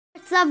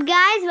What's up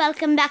guys,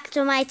 welcome back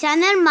to my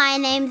channel. My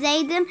name's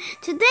Aiden.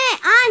 Today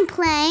I'm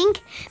playing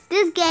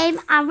this game,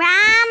 a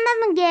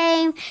random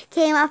game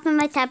came up on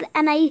my tablet,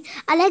 and I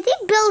already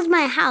built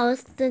my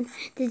house.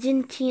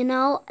 Didn't you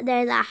know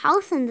there's a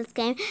house in this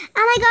game? And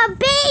I got a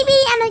baby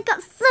and I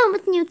got so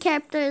much new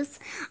characters.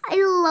 I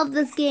love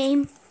this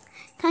game.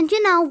 Can't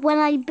you know when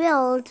I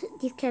build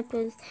these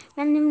characters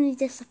randomly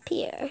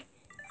disappear?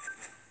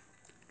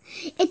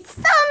 It's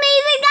so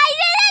amazing, I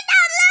didn't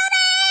download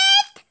it!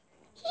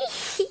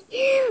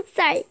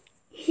 Sorry.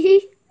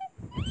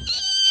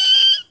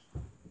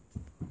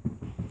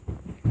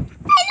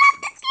 I love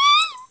this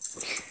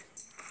game!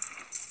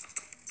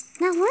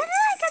 Now where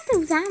did I get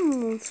those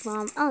animals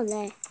from? Oh,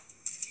 there.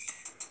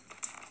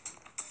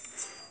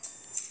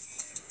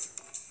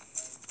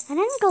 I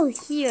didn't go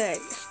here.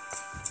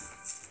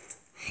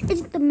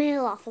 It's the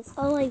mail office.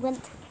 Oh, I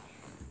went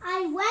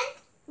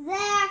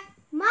there,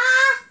 Ma!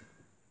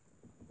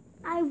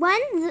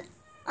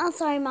 Oh,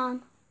 sorry,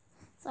 Mom.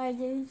 Sorry,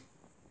 dude.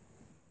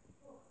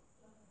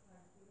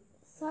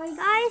 Sorry,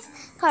 guys.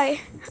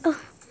 Sorry. Oh.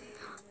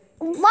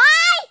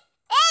 Why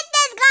is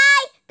this guy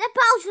the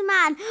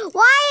postman?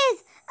 Why is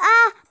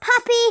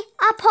Puppy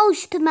a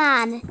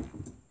postman?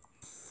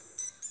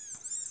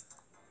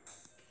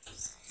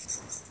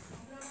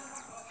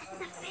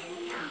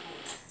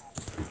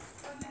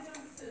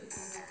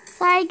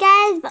 Sorry,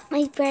 guys, but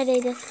my birthday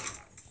is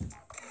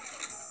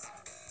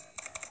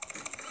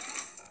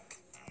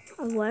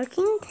a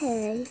working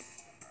day.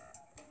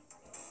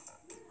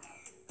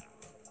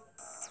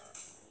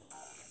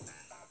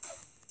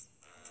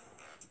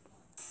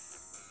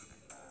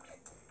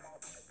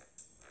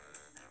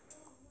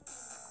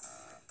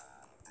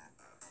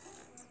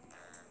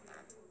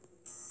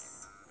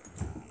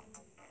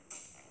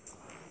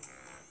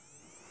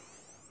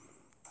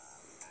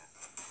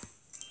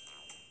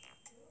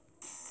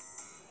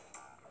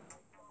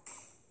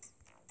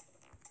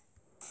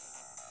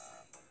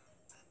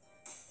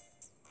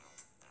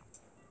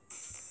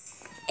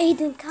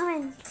 Aiden,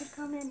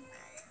 come in.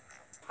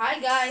 Hi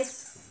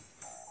guys.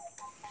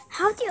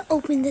 How do you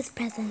open this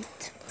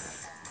present?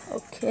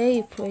 Okay,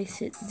 you place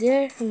it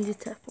there and you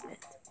tap on it.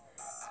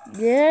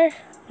 There.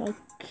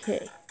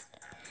 Okay.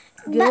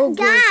 But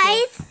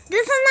guys,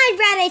 this is my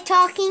brother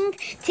talking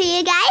to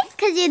you guys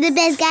because you're the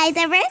best guys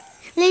ever.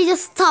 Let me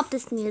just stop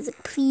this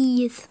music,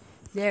 please.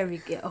 There we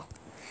go.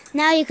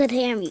 Now you could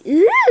hear me.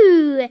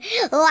 Ooh,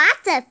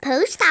 lots of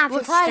post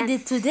office What I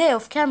did today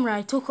off camera,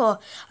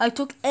 I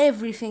took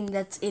everything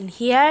that's in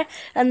here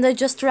and I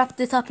just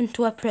wrapped it up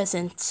into a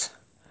present.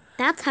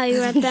 That's how you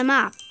wrap them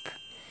up.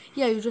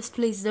 Yeah, you just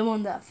place them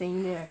on that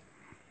thing there,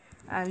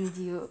 and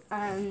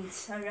I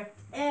wrapped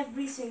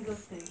every single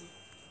thing.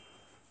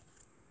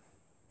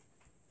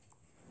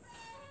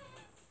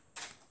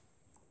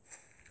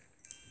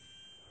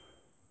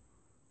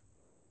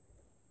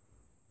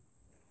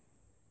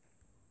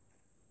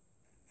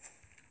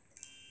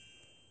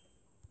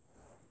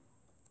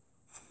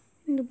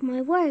 Do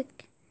my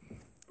work.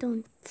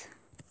 Don't.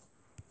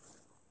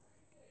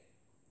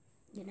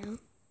 You know?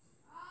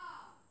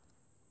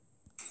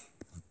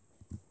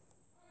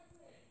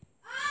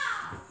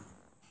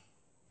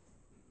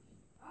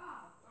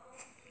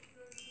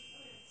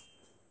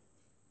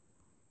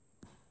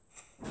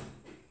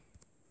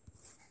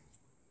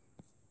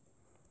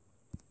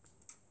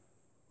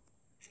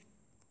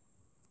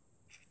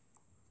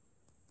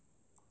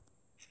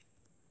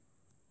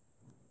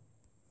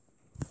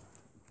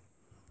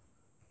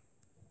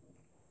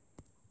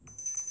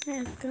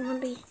 It's gonna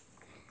be.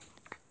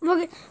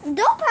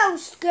 Dope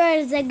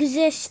girls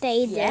exist,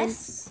 Aiden.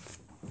 Yes.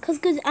 Cause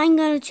I'm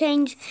gonna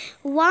change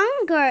one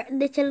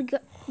little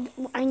girl.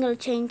 I'm gonna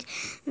change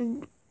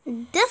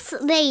this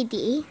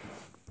lady.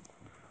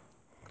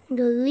 I'm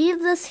gonna leave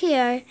this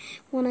here.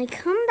 When I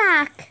come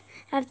back,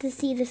 I have to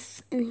see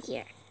this in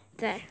here,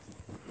 there,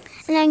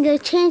 and I'm gonna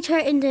change her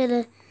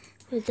into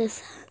with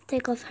this.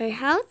 Take off her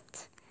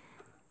hat,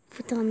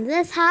 put on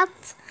this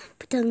hat,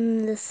 put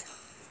on this.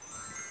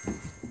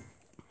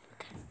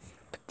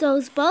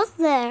 Those both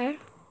there,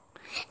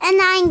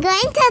 and I'm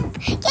going to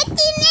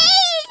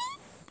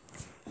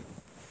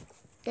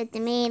get the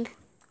mail.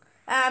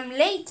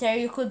 Later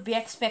you could be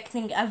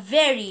expecting a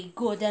very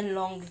good and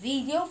long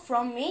video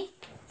from me.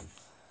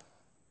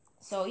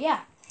 So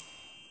yeah.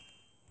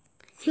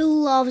 He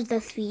loves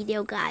this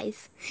video,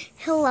 guys.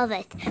 He'll love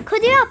it.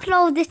 Could you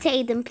upload it,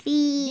 Aiden,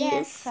 please?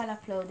 Yes, I'll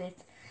upload it.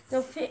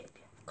 So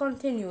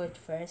continue it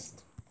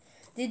first.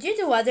 Did you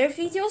do other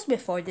videos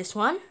before this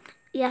one?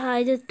 Yeah,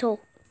 I did too.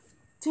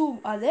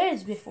 2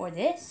 others before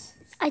this?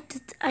 I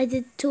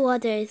did 2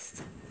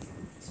 others.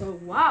 So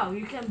wow,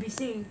 you can be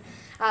seeing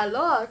a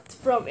lot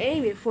from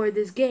Aimee for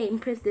this game.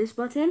 Press this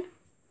button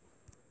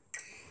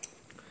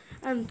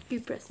and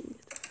keep pressing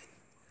it,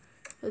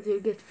 so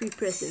you'll get free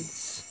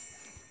presents.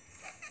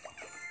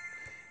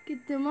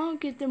 Get them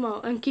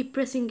out, and keep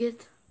pressing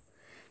it.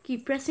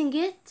 Keep pressing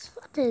it.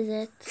 What is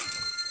it?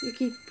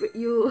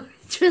 You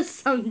just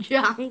some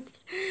junk.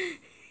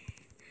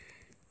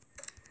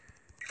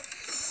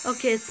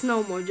 Okay, it's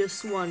no more,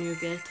 just one you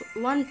get.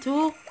 1,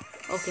 2.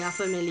 Okay,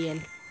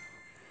 500,000.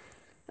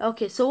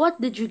 Okay, so what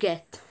did you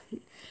get?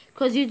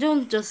 Because you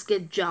don't just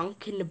get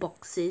junk in the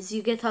boxes,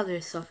 you get other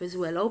stuff as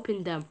well.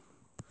 Open them.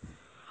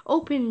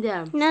 Open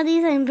them. Now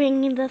these I'm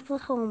bringing this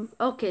home.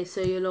 Okay,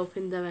 so you'll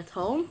open them at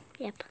home?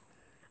 Yep.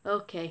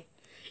 Okay.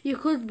 You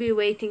could be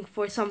waiting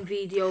for some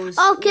videos.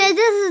 Okay,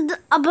 this is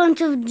a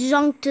bunch of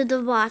junk to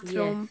the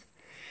bathroom. Yes.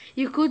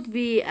 You could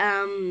be,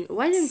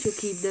 why don't you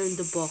keep them in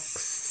the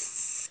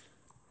box?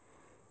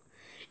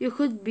 You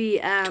could be,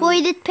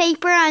 Toilet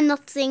paper, I'm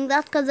not saying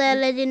that because I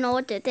already know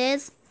what it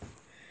is.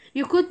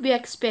 you could be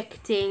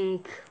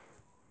expecting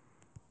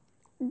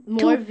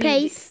more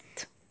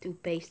Toothpaste.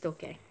 Toothpaste,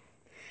 okay.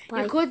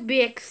 Bye. You could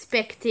be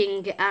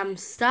expecting,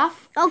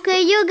 stuff.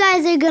 Okay, you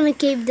guys are gonna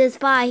keep this.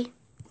 Bye.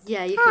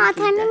 Yeah, you Ah, can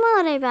keep tiny that.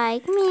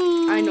 motorbike.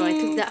 Me. I know, I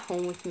took that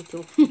home with me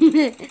too.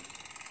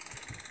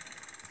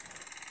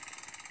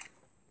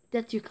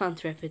 That you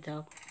can't wrap it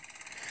up.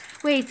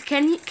 Wait,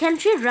 can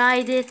she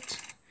ride it?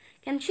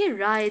 Can she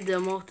ride the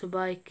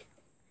motorbike?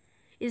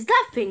 Is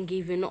that thing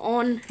even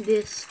on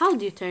this? How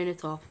do you turn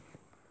it off?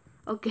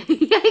 Okay,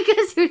 I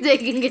guess you're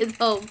taking it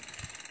home.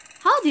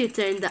 How do you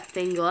turn that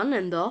thing on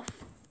and off?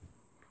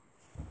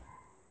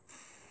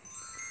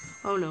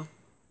 Oh no.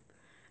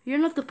 You're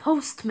not the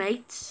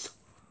Postmates.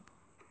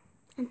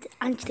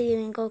 I'm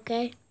stealing,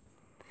 okay?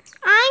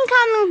 I'm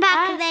coming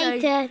back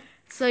later.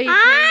 So you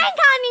I'm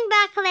coming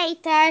back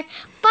later.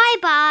 Bye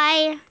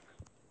bye.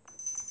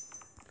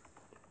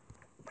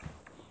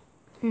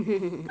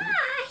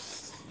 Gosh,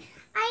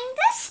 I'm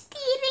just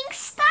stealing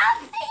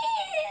stuff.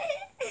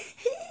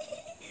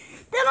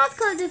 Do not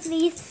go to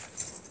please.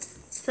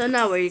 So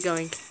now where are you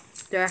going?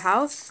 To our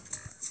house?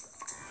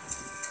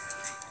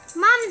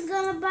 Mom's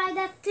gonna buy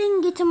that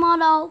thingy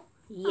tomorrow.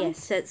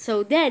 Yes.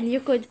 So then you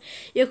could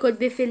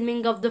be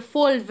filming of the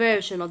full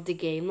version of the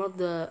game, not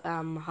the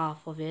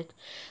half of it,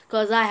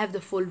 because I have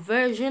the full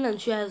version and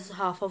she has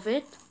half of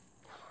it.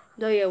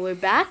 So yeah, we're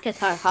back at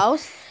her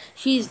house.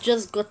 She's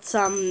just got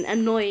some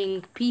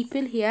annoying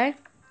people here.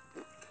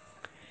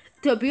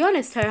 To be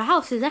honest, her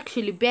house is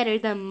actually better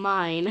than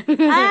mine.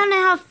 I only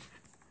have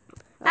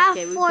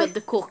Okay, we've got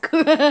the cook.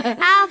 I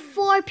have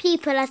 4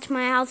 people at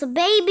my house. A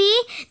baby,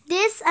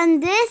 this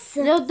and this.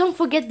 No, don't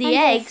forget the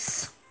And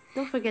eggs.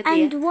 Don't forget the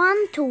And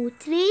 1, 2,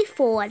 3,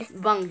 4.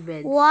 bunk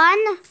beds.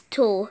 1,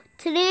 2,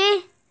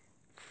 3,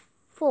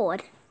 4.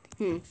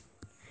 Hmm.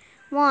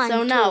 1,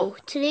 So 2, now-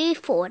 3,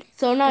 4.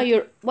 So now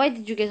you're. Why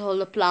did you get all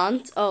the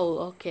plants? Oh,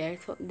 okay. I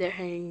thought they're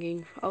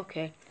hanging.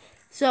 Okay.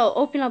 So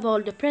open up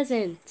all the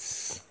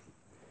presents.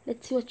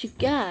 Let's see what you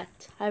got.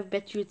 I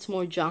bet you it's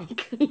more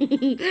junk.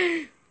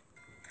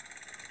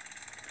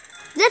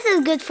 This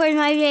is good for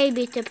my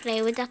baby to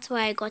play with. That's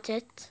why I got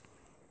it.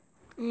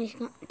 And he's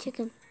got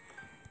chicken.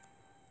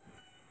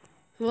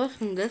 What's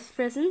from this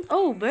present?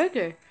 Oh,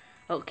 burger.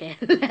 Okay.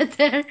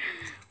 Letter.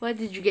 Why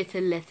did you get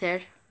a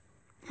letter?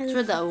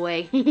 Throw that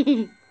away.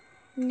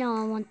 No,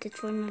 I want it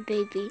for my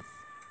baby.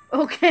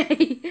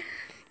 Okay.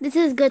 This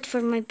is good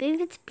for my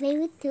baby to play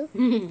with too.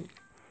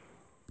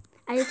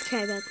 I just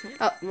care about my.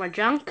 Oh, more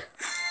junk.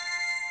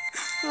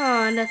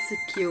 Oh, that's a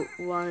cute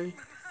one.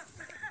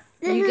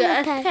 This You is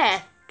got a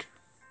pet.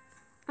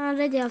 I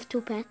already have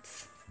 2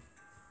 pets.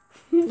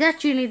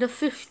 That you need a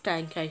fish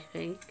tank, I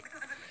think.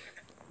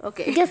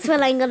 Okay. Guess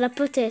where I'm gonna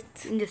put it?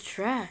 In the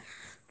trash.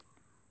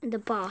 In the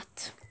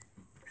bath.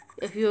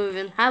 If you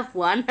even have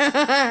one.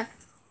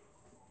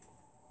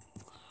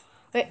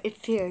 Wait,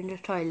 it's here in the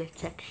toilet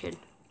section.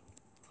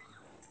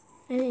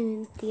 I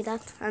didn't see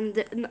that.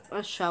 And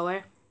a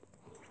shower.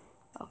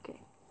 Okay.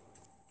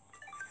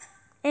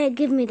 Hey,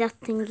 give me that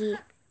thingy.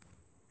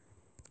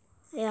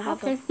 Yeah, I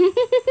have it.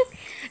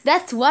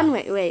 That's one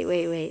way.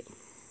 Wait.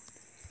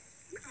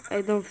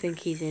 I don't think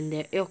he's in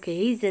there. Okay,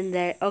 he's in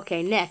there.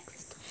 Okay,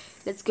 next.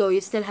 Let's go. You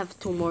still have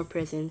 2 more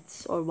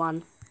presents. Or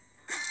 1.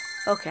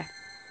 Okay.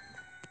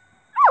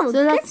 Oh,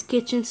 So that's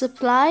kitchen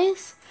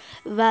supplies.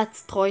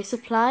 That's toy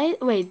supplies.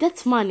 Wait,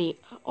 that's money.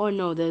 Oh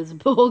no, there's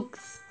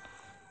books.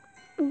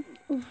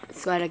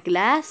 Got a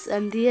glass.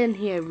 And then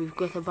here we've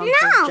got a bunch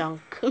of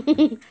junk.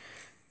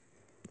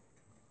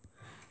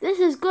 This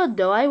is good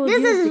though. I would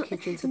use the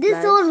kitchen supplies.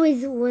 This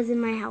always was in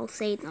my house,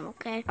 Aiden,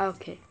 okay?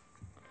 Okay.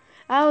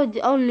 I would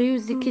only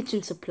use the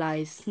kitchen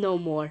supplies, no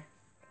more.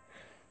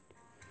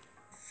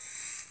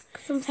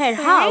 Her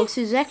house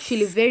is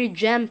actually very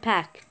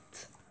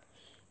jam-packed.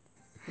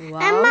 Wow.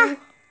 Emma,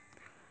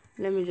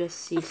 Let me just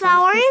see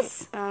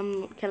flowers?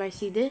 something. Can I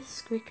see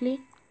this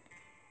quickly?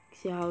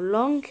 See how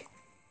long?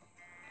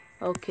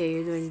 Okay,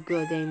 you're doing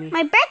good, Aimee.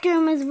 My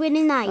bedroom is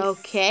really nice.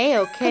 Okay.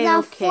 I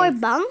have 4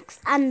 bunks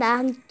and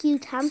a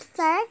cute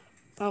hamster.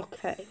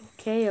 Okay.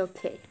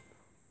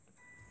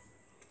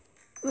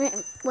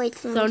 Wait.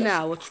 So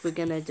now, what we're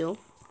gonna do?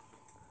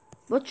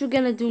 What you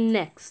gonna do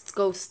next?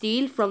 Go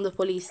steal from the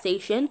police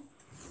station?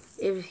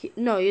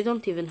 No, you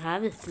don't even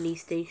have a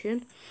police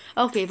station.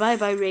 Okay, bye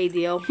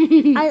radio.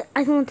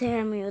 I don't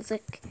hear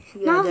music.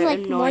 Yeah, now they're like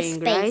more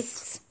annoying,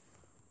 space.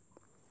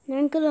 Now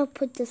I'm gonna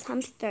put this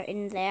hamster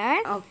in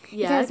there. Oh,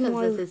 yeah, has because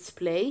more- that's its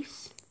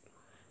place.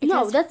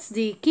 No, that's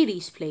the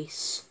kitty's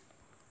place.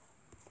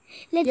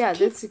 Let Yeah, the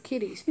kid, that's the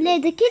kitty's.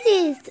 let the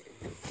kitty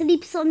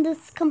sleeps on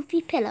this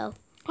comfy pillow.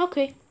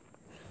 Okay.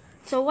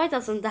 So why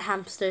doesn't the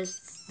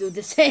hamsters do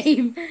the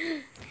same?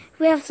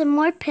 We have some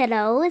more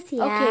pillows,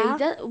 yeah.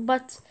 Okay,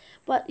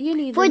 but you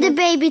need For the another.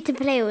 baby to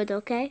play with,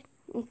 okay?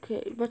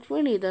 Okay, but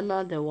we need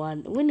another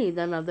one. We need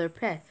another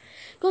pet.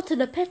 Go to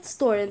the pet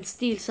store and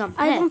steal some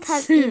pets.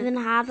 I don't even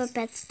have a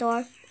pet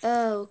store.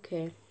 Oh,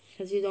 okay.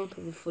 Because you don't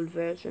have the full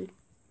version.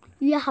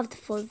 You have the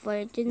full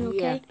version, okay?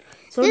 Yeah.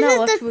 So This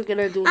now is what we're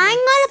gonna do? I'm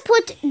gonna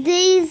put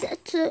these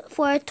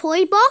for a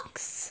toy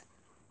box.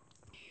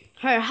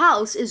 Her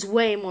house is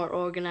way more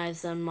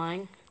organized than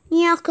mine.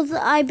 Yeah, because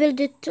I built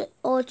it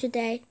all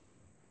today.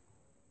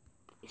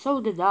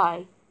 So did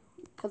I.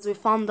 Because we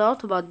found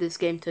out about this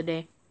game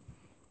today.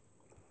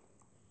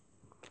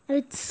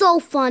 It's so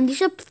fun. You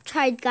should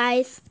try it,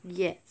 guys.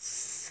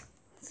 Yes.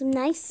 It's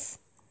nice.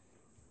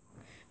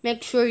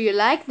 Make sure you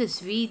like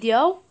this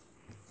video.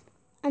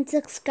 And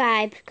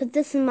subscribe, because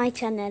this is my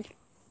channel.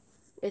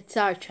 It's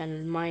our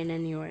channel, mine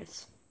and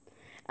yours.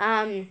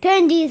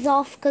 Turn these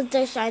off, because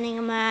they're shining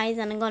in my eyes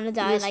and I'm gonna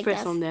die Just like press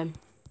this. on them.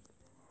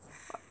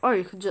 Or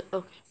you could just,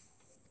 okay.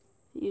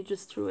 You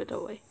just threw it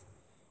away.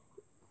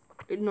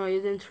 No,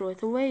 you didn't throw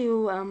it away.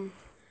 You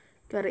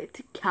got it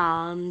to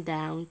calm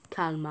down,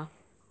 calma.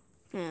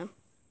 Yeah.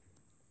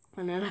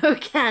 Another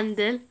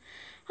candle.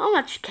 How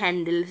much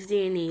candles do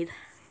you need?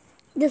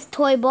 This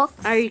toy box.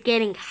 Are you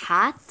getting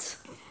hot?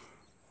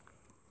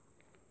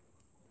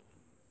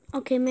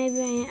 Okay,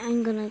 maybe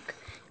I'm gonna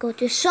go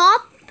to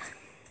shop.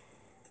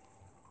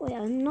 Wait,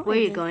 I'm not. Where are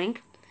you even- going?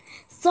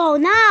 So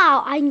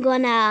now I'm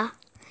gonna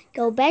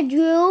go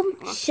bedroom,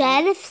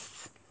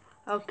 shelves.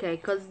 Okay,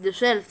 cause the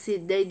shelves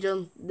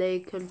they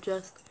could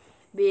just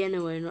be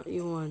anywhere not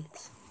you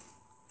want.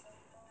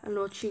 And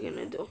what you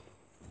gonna do?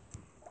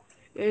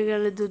 You're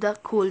gonna do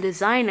that cool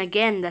design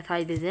again that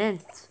I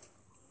didn't.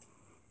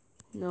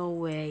 No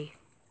way.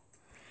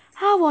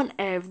 How on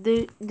earth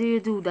do you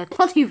do that?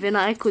 Not even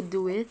I could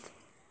do it.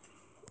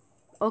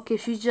 Okay,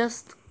 she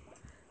just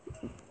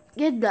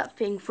get that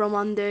thing from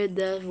under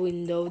the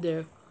window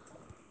there.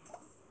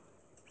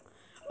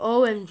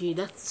 OMG,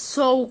 that's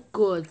so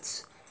good.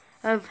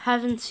 I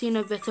haven't seen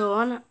a better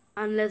one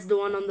unless the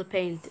one on the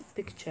paint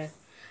picture.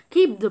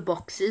 Keep the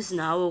boxes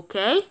now,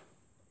 okay?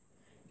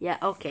 Yeah,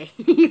 okay.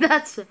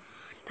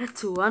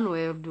 that's one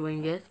way of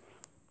doing it.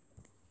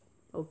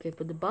 Okay,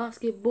 put the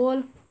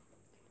basketball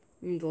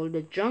and all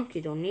the junk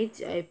you don't need.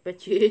 I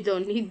bet you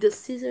don't need the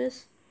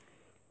scissors.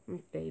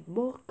 Okay,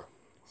 book,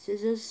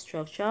 scissors,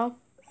 chow.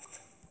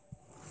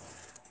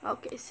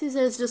 Okay,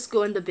 scissors just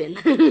go in the bin.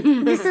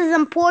 This is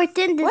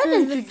important. Why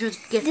didn't you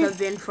just get a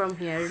bin from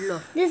here?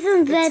 Look, This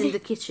is it's in the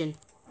kitchen.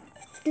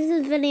 This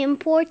is very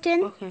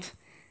important. Okay.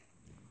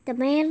 The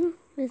mail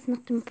is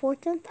not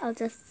important. I'll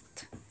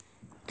just.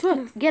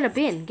 Look, get a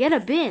bin. Get a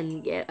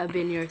bin. Get a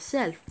bin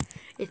yourself.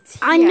 It's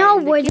here I know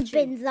in where the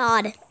kitchen. bins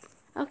are.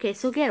 Okay,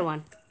 so get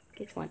one.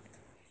 Get one.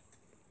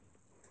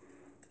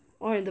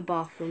 Or in the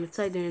bathroom. It's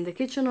either in the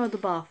kitchen or the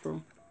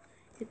bathroom.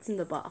 It's in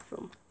the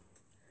bathroom.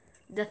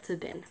 That's a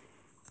bin.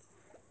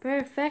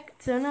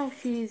 Perfect. So now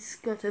she's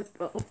got a.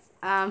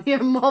 Oh,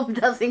 your mom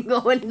doesn't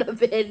go in the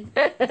bin.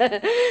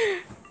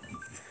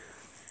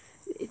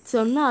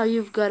 So now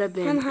you've got a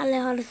bin.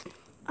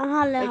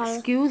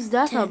 Excuse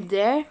that up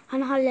there.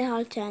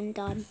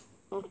 Done.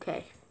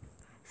 Okay.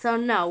 So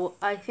now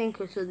I think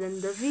we should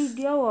end the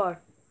video or.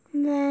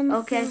 Then.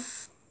 Okay.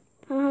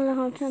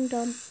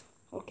 Done.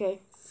 Okay.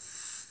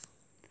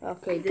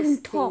 Okay. I This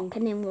don't talk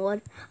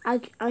anymore. I'm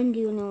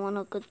the only one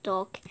who could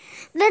talk.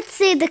 Let's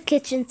see the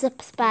kitchen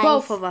supplies.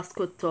 Both of us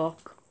could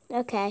talk.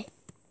 Okay.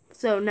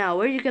 So now,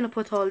 where are you gonna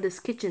put all this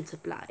kitchen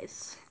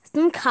supplies?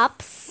 Some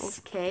cups.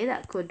 Okay,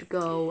 that could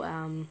go.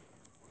 I'm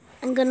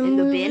gonna in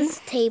the move bin? this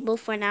table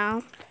for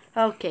now.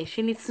 Okay,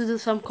 she needs to do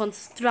some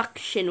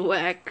construction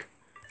work.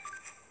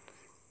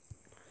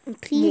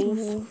 Please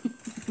Move.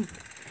 move.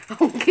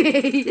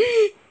 Okay.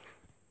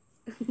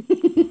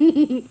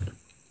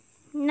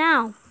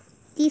 Now,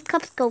 these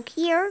cups go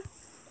here.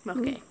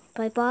 Okay.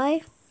 Bye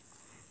bye.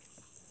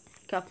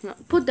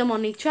 Put them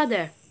on each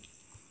other.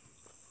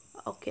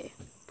 Okay.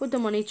 Put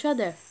them on each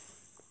other.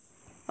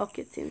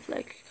 Okay, it seems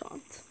like you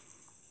can't.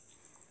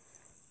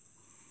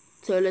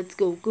 So let's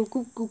go. Go,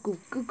 go, go, go,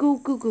 go, go,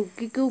 go, go,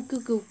 go, go, go,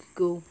 go,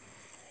 go.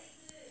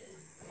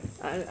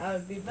 I'll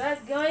be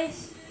back,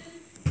 guys.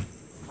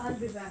 I'll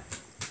be back.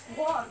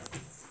 What?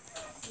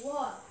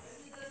 What?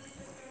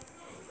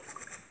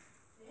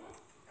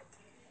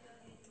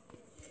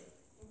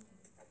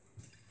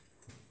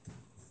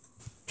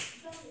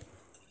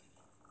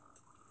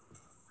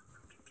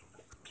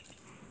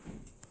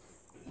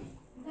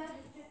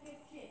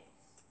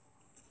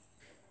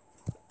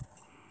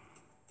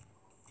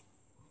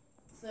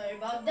 Sorry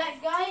about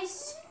that,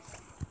 guys.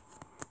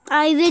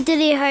 I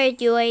literally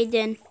heard you,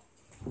 Aiden.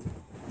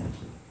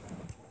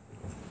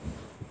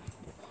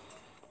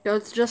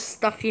 That's just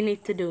stuff you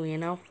need to do, you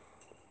know.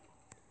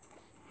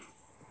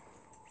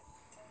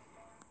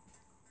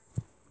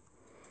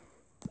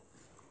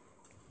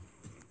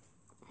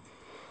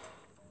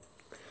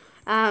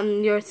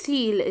 your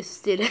seal is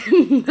still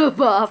in the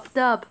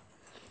bathtub.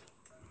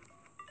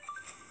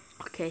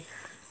 Okay.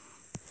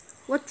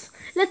 Let's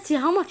see,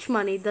 how much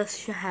money does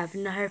she have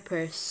in her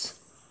purse?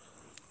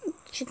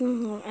 She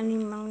doesn't have any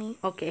money.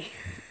 Okay.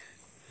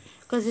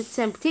 Because it's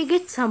empty.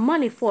 Get some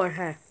money for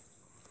her.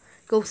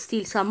 Go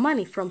steal some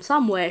money from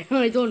somewhere.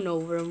 I don't know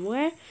from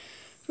where.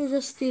 So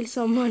just steal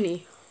some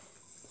money.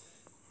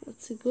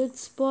 That's a good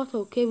spot.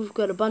 Okay, we've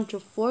got a bunch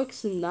of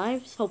forks and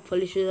knives.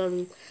 Hopefully she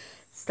doesn't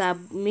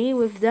stab me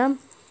with them.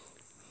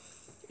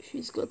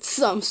 She's got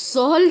some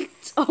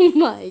salt. Oh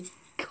my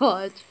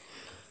god.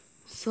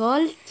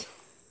 Salt.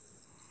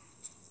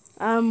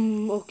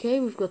 Okay,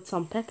 we've got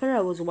some pepper.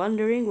 I was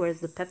wondering,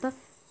 where's the pepper?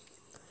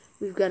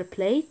 We've got a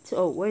plate.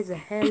 Oh, where the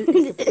hell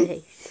is the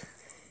plate?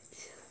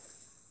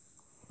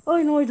 Oh,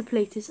 I know where the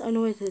plate is. I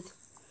know where it is.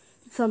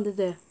 It's under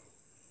there.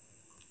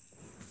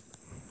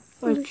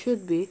 Or it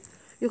should be.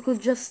 You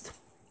could just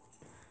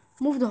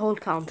move the whole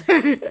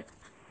counter.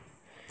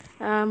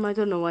 I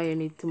don't know why you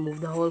need to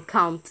move the whole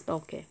count.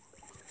 Okay.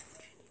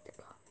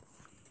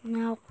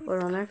 No.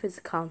 Where on earth is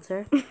the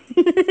counter?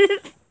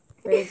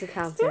 Where is the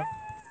counter?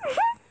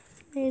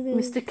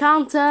 Mr.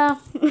 Counter!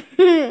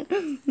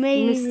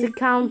 Mr.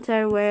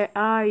 Counter, where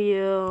are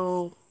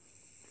you?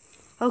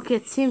 Okay,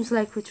 it seems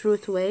like we threw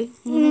it away.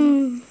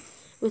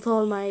 With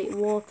all my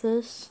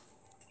waters.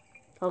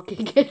 Okay,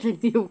 get a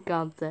new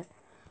counter.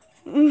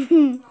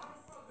 So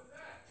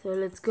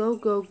let's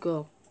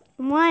go.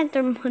 Why is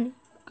there money?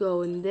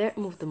 Go in there,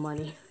 move the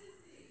money.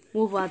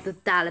 Move out the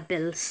dollar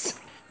bills.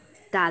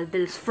 Dollar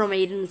bills from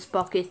Aiden's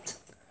pocket.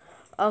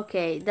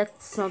 Okay,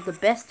 that's not the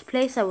best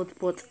place. I would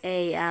put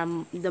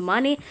the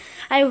money.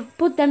 I would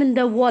put them in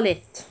the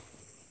wallet.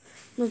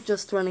 Not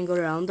just running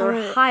around or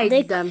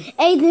hide them.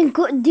 Aiden,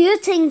 do you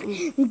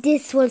think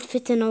this will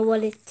fit in a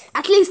wallet?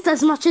 At least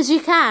as much as you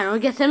can, or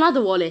get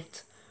another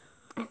wallet.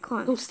 I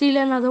can't. Go steal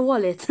another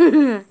wallet.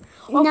 Or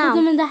put No.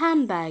 them in the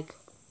handbag.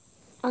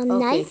 A Okay,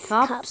 nice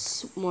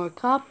cups, more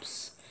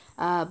cups,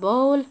 a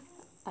bowl,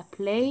 a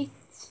plate.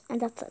 And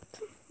that's it.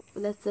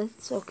 That's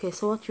it. Okay,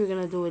 so what you're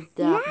gonna do with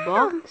that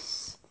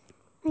box?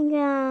 I'm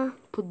gonna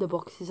Put the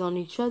boxes on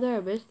each other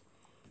a bit.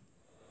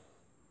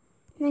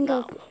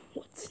 go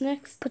What's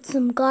next? put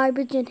some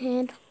garbage in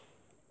here.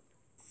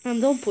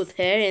 And don't put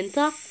hair in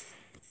top.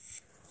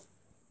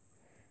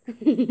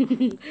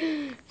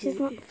 She's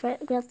not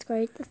that's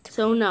great.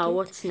 So now,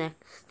 what's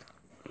next?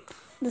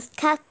 This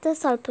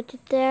cactus, I'll put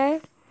it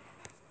there.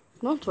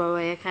 Don't throw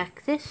away a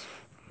cactus.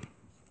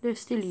 They're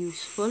still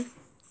useful.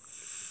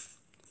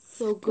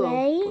 So go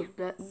Spray. put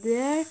that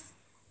there.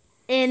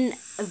 In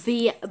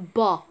the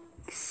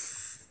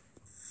box.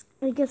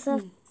 I guess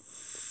that's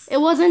It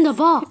was in the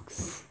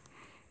box.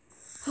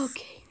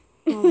 Okay.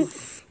 Oh.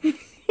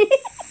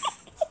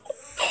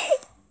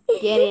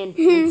 Get in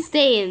and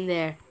stay in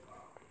there.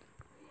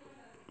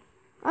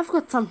 I've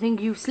got something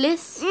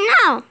useless.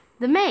 no.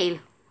 The mail.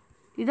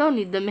 You don't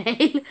need the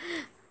mail.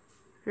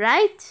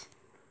 Right?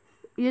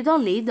 You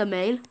don't need the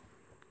mail.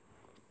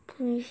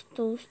 Please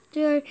don't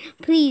stir.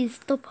 Please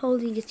stop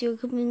holding it. You're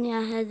giving me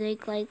a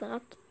headache like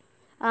that.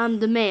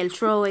 The mail.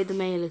 Throw away the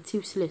mail. It's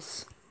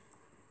useless.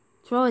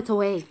 Throw it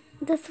away.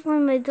 That's for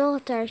my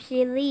daughter.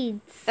 She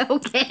leads.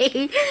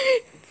 Okay.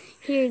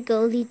 Here you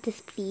go. Lead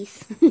this,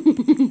 please.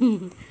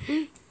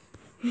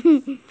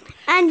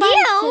 And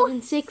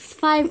you.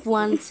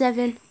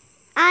 76517.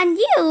 And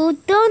you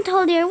don't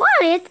hold your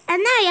wallet.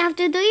 And now you have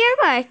to do your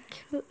work.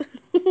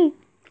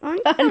 On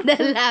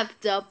the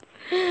laptop.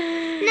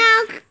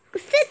 Now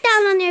sit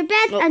down on your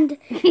bed and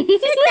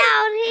sit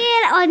down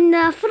here on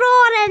the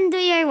floor and do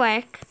your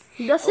work.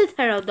 Just sit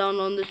her down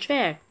on the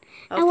chair.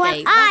 And while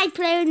Okay. I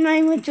play with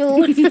my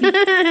modules.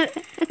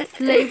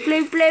 Play with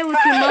your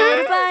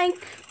motorbike.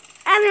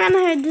 And when I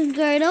heard this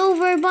girl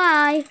over,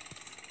 bye.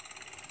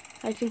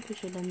 I think we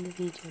should end the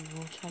video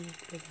now. Trying to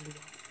play the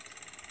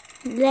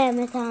video. Let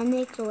me tell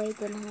Nick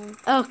home.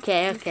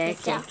 Okay.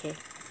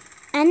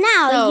 And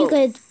now So- you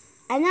could.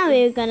 And now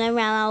we're gonna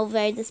run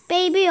over this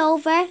baby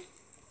over.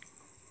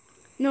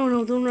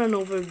 No, don't run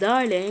over,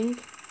 darling.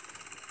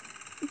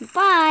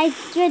 Bye.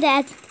 You're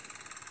dead.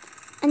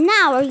 And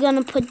now we're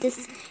gonna put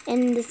this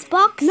in this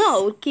box.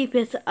 No, keep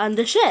it on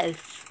the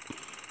shelf.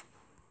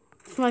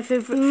 It's my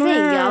favorite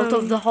thing out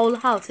of the whole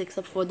house,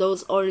 except for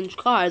those orange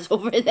cars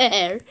over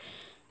there.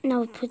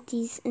 Now put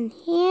these in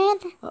here.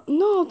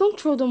 No, don't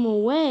throw them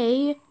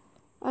away.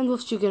 And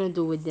what you gonna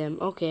do with them?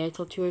 Okay, I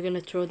thought you were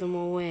gonna throw them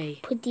away.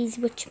 Put these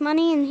rich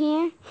money in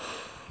here.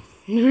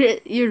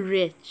 You're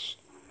rich.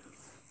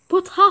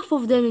 Put half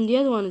of them in the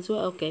other one as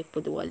well. Okay,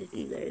 put the wallet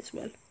in there as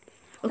well.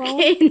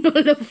 Okay, not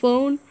the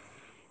phone.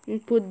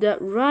 And put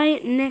that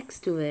right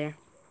next to there.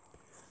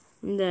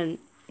 And then,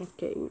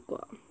 okay, we've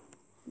got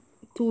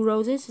 2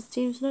 roses, it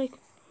seems like.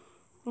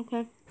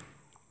 Okay.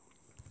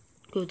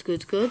 Good.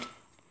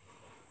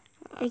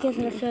 I guess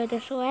I'll throw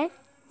this away.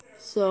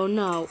 So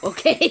now,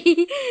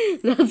 okay,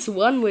 that's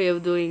one way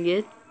of doing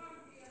it.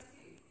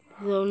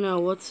 So now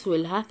what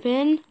will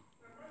happen?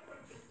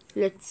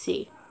 Let's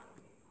see.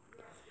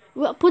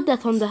 Well, put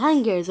that on the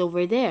hangers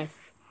over there.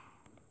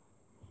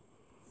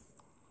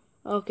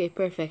 Okay,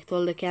 perfect.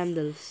 All the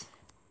candles.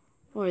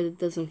 Or it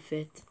doesn't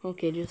fit.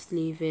 Okay, just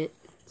leave it.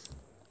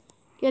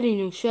 Get a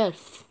new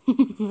shelf.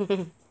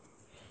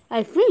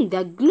 I think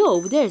that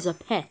globe there's a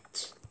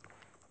pet.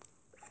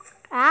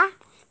 Ah? I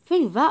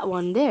think that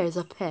one there is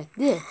a pet.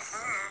 This.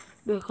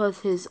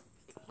 Because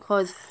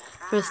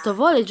first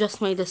of all it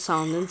just made a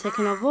sound, and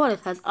second of all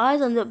it has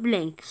eyes and it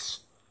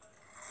blinks.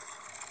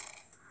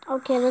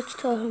 Okay, let's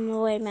throw him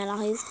away,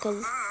 Melahis,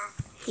 because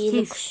he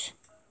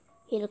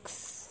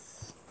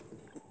looks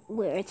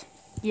weird.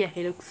 Yeah,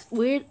 he looks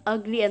weird,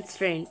 ugly, and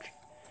strange.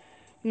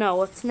 Now,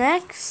 what's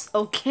next?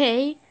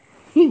 Okay.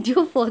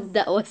 You thought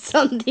that was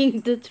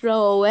something to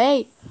throw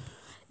away.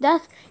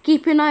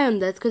 Keep an eye on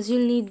that, because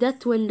you'll need that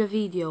to end the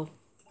video.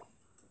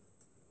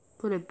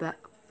 Put it back.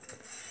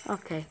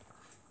 Okay.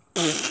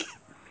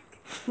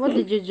 What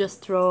did you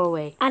just throw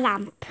away? A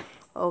lamp.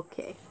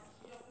 Okay.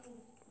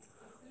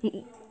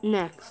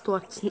 Next,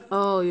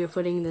 oh, you're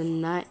putting the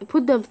knife.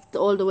 Put them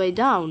all the way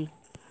down.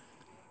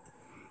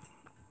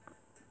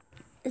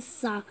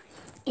 So,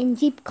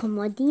 Jeep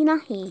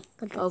komodina he.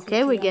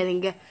 Okay, we're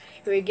getting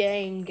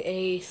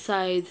a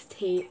side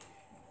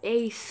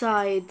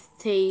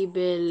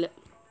table.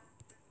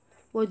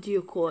 What do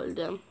you call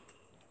them?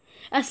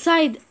 A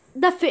side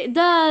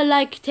the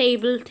like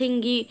table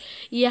thingy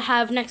you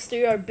have next to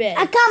your bed.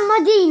 A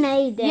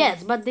komodina.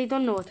 Yes, but they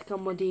don't know what a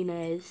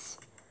comodina is.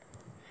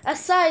 A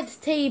side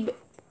table.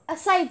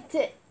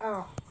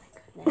 Oh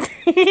my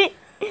goodness.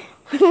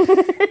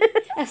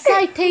 A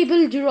side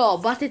table drawer,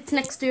 but it's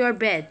next to your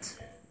bed.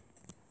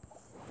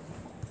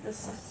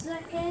 Just a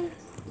second.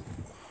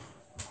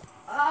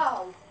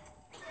 Oh.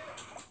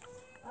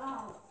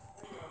 Oh.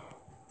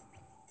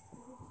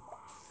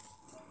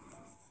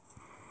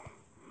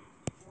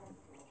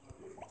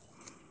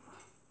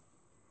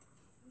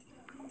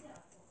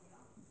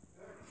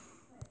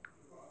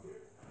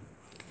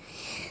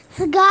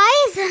 So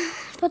guys,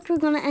 but we're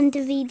gonna end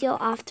the video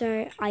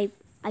after I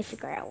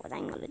figure out what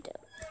I'm gonna do.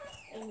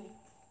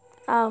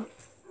 Oh.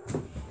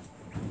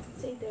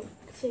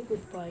 Say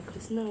goodbye,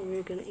 because now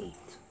we're gonna eat.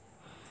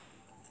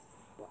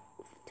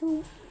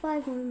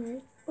 5 more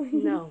minutes.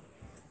 No.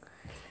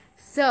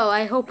 So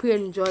I hope you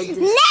enjoyed this.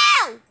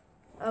 No!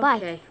 Okay.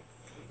 Bye.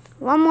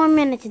 1 more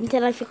minute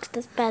until I fix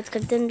this bed,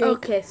 because then they...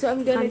 Okay, so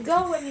I'm gonna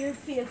go when you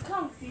feel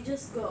comfy.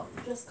 Just go.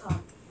 Just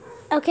come.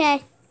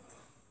 Okay.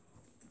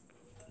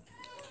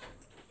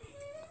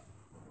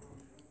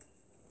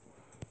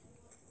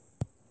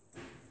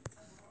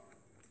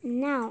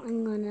 Now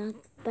I'm gonna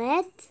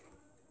bed.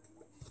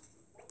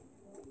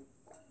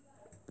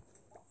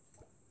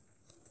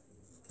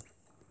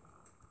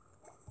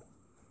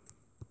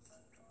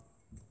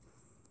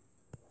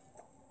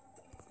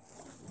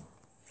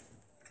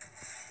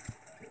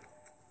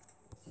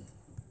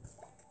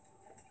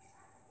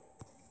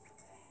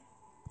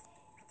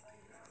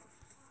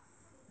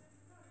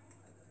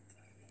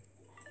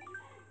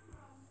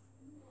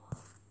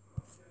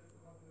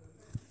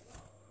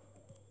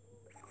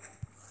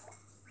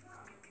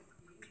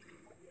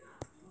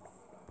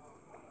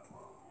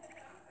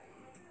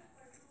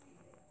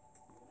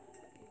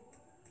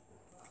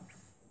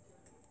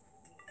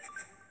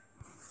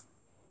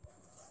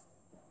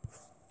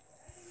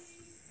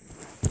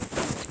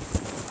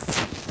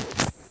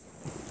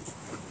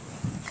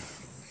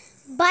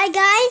 Bye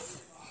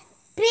guys.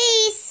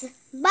 Peace.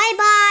 Bye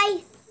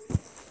bye.